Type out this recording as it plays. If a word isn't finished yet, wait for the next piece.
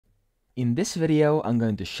In this video, I'm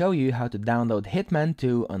going to show you how to download Hitman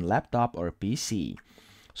 2 on laptop or PC.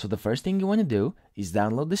 So the first thing you want to do is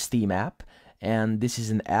download the Steam app, and this is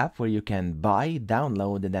an app where you can buy,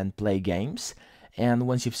 download, and then play games. And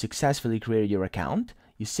once you've successfully created your account,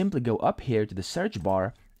 you simply go up here to the search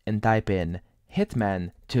bar and type in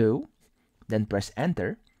Hitman 2, then press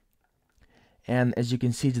enter. And as you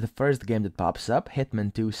can see, it's the first game that pops up,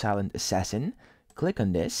 Hitman 2 Silent Assassin. Click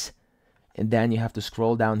on this, and then you have to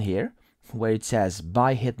scroll down here where it says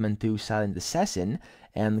Buy Hitman 2 Silent Assassin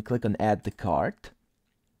and click on Add to Cart.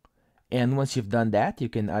 And once you've done that, you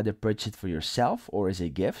can either purchase it for yourself or as a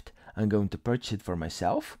gift. I'm going to purchase it for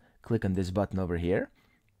myself. Click on this button over here.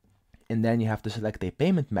 And then you have to select a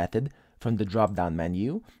payment method from the drop-down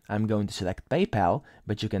menu. I'm going to select PayPal,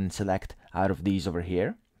 but you can select out of these over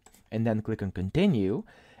here. And then click on Continue.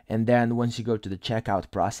 And then once you go to the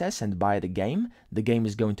checkout process and buy the game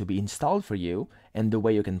is going to be installed for you. And the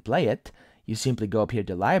way you can play it, you simply go up here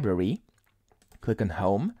to Library, click on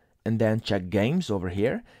Home, and then check Games over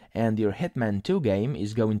here. And your Hitman 2 game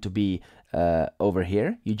is going to be over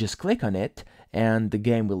here. You just click on it, and the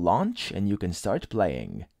game will launch, and you can start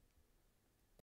playing.